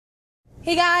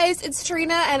Hey guys, it's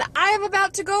Trina and I am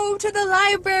about to go to the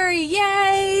library.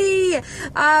 Yay!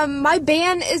 My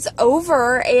ban is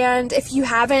over, and if you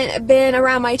haven't been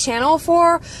around my channel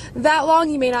for that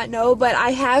long, you may not know, but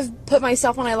I have put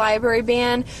myself on a library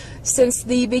ban since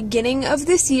the beginning of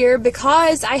this year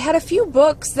because I had a few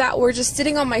books that were just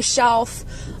sitting on my shelf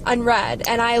unread,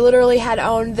 and I literally had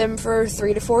owned them for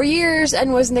 3 to 4 years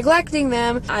and was neglecting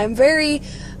them. I'm very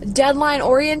deadline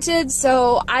oriented,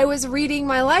 so I was reading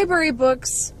my library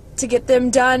books to get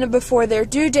them done before their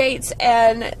due dates,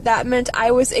 and that meant I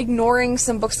was ignoring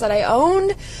some books that I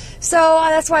owned. So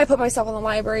that's why I put myself on the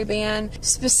library ban.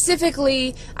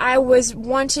 Specifically, I was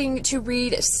wanting to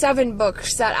read 7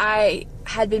 books that I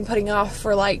had been putting off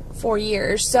for like 4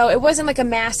 years. So it wasn't like a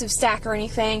massive stack or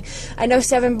anything. I know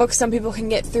 7 books some people can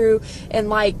get through in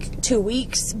like 2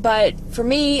 weeks, but for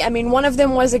me, I mean, one of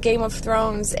them was a Game of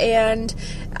Thrones, and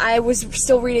I was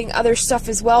still reading other stuff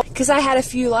as well because I had a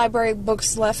few library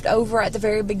books left over at the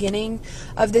very beginning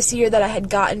of this year that I had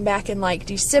gotten back in like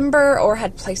December or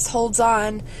had placed holds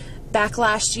on back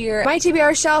last year. My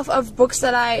TBR shelf of books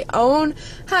that I own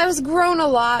has grown a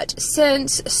lot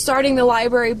since starting the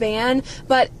library ban,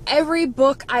 but every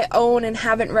book I own and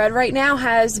haven't read right now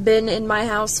has been in my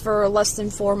house for less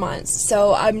than 4 months,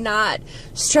 so I'm not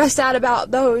stressed out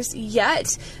about those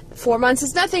yet. 4 months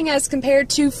is nothing as compared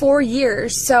to 4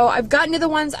 years, so I've gotten to the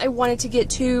ones I wanted to get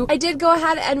to. I did go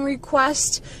ahead and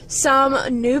request some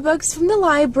new books from the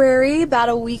library about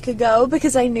a week ago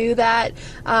because I knew that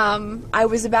I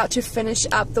was about to finish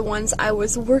up the ones I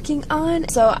was working on,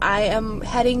 so I am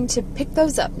heading to pick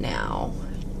those up now.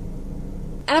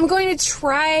 And I'm going to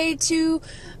try to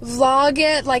vlog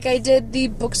it like I did the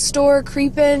bookstore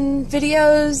creepin'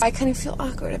 videos. I kind of feel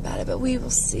awkward about it, but we will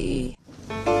see.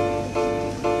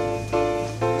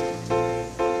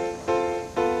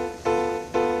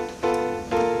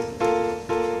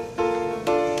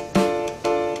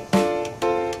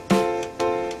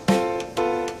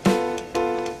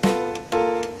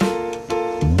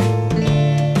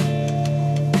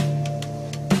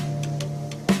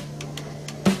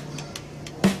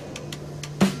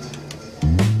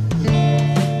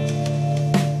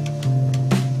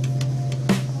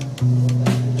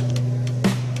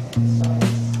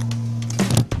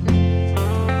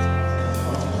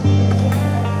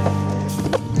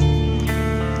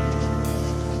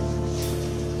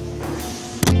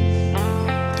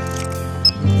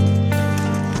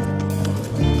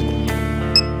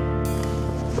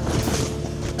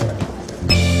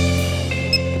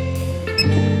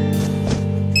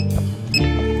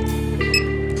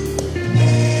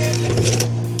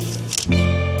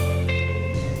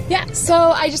 So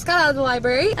I just got out of the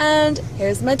library, and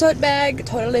here's my tote bag,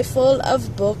 totally full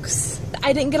of books.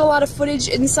 I didn't get a lot of footage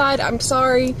inside, I'm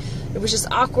sorry. It was just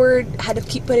awkward. I had to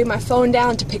keep putting my phone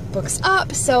down to pick books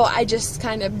up, so I just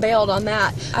kind of bailed on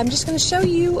that. I'm just going to show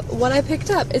you what I picked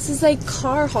up. This is a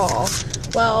car haul.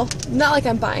 Well, not like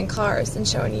I'm buying cars and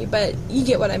showing you, but you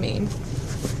get what I mean.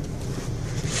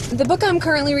 The book I'm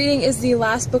currently reading is the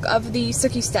last book of the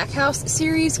Sookie Stackhouse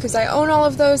series because I own all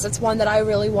of those. That's one that I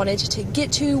really wanted to get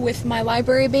to with my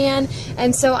library ban,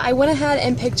 and so I went ahead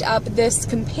and picked up this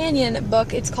companion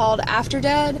book. It's called After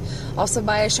Dead, also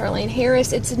by Charlaine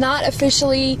Harris. It's not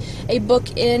officially a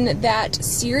book in that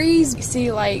series. You see,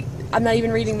 like, I'm not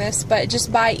even reading this, but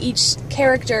just by each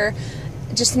character,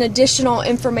 just an additional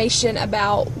information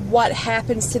about what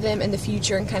happens to them in the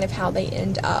future and kind of how they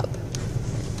end up.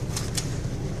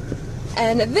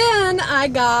 And then I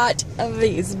got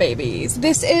these babies.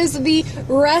 This is the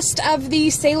rest of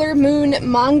the Sailor Moon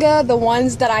manga, the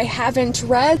ones that I haven't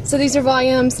read. So these are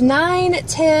volumes 9,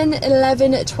 10,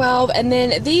 11, 12, and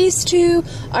then these two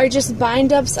are just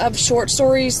bind-ups of short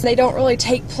stories. They don't really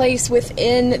take place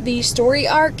within the story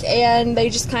arc, and they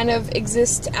just kind of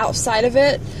exist outside of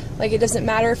it. Like, it doesn't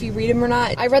matter if you read them or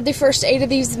not. I read the first 8 of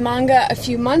these manga a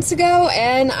few months ago,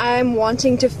 and I'm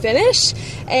wanting to finish.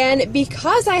 And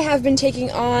because I have been taking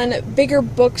on bigger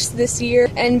books this year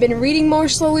and been reading more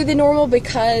slowly than normal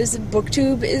because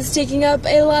BookTube is taking up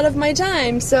a lot of my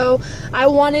time, so I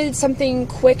wanted something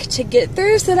quick to get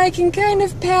through so that I can kind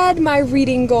of pad my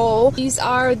reading goal. These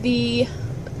are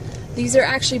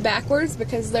actually backwards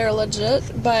because they're legit,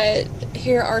 but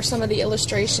here are some of the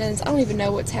illustrations. I don't even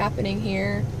know what's happening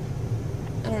here.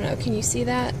 I don't know, can you see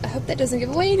that? I hope that doesn't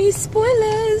give away any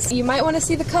spoilers. You might want to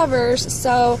see the covers.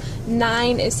 So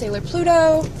 9 is Sailor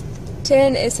Pluto,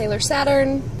 10 is Sailor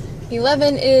Saturn,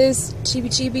 11 is Chibi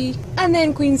Chibi, and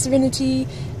then Queen Serenity,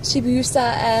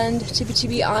 Chibiusa, and Chibi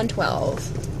Chibi on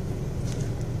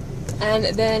 12. And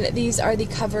then these are the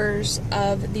covers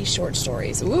of the short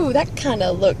stories. Ooh, that kind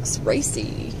of looks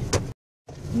racy.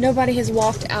 Nobody has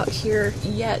walked out here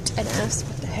yet and asked,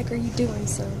 what the heck are you doing?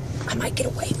 So I might get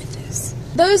away with this.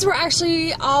 Those were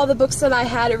actually all the books that I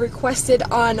had requested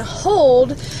on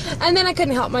hold, and then I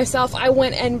couldn't help myself. I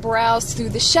went and browsed through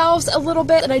the shelves a little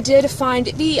bit, and I did find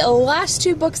the last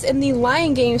 2 books in the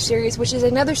Lion Game series, which is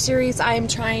another series I am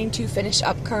trying to finish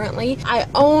up currently. I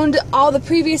owned all the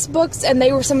previous books, and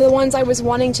they were some of the ones I was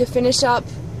wanting to finish up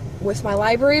with my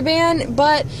library ban,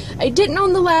 but I didn't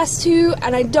own the last 2,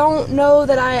 and I don't know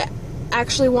that I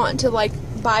actually want to like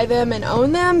buy them and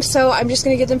own them, so I'm just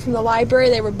gonna get them from the library.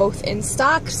 They were both in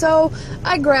stock, so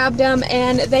I grabbed them,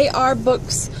 and they are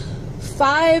books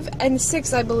 5 and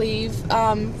 6, I believe.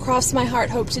 Cross My Heart,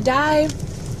 Hope to Die,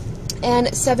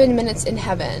 and 7 Minutes in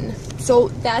Heaven. So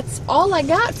that's all I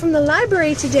got from the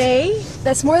library today.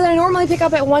 That's more than I normally pick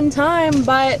up at one time,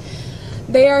 but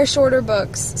they are shorter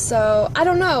books, so I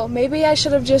don't know. Maybe I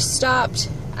should have just stopped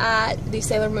at the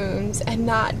Sailor Moons and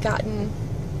not gotten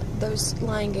those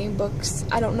Lion Game books.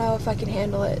 I don't know if I can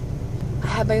handle it. I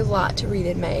have a lot to read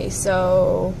in May,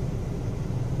 so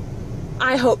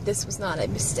I hope this was not a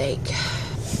mistake.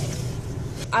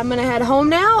 I'm gonna head home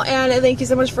now, and thank you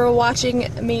so much for watching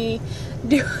me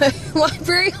do a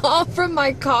library haul from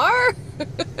my car.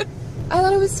 I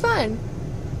thought it was fun.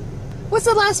 What's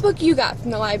the last book you got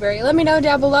from the library? Let me know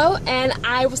down below, and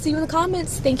I will see you in the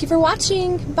comments. Thank you for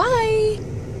watching. Bye.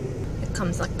 Here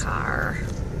comes a car.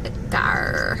 A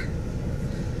car.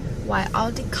 Why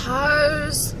all the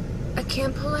cars? I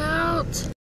can't pull out.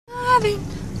 Driving,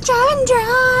 driving,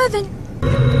 driving.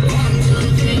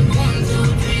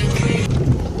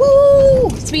 Woo!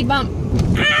 Speed bump.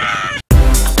 Ah!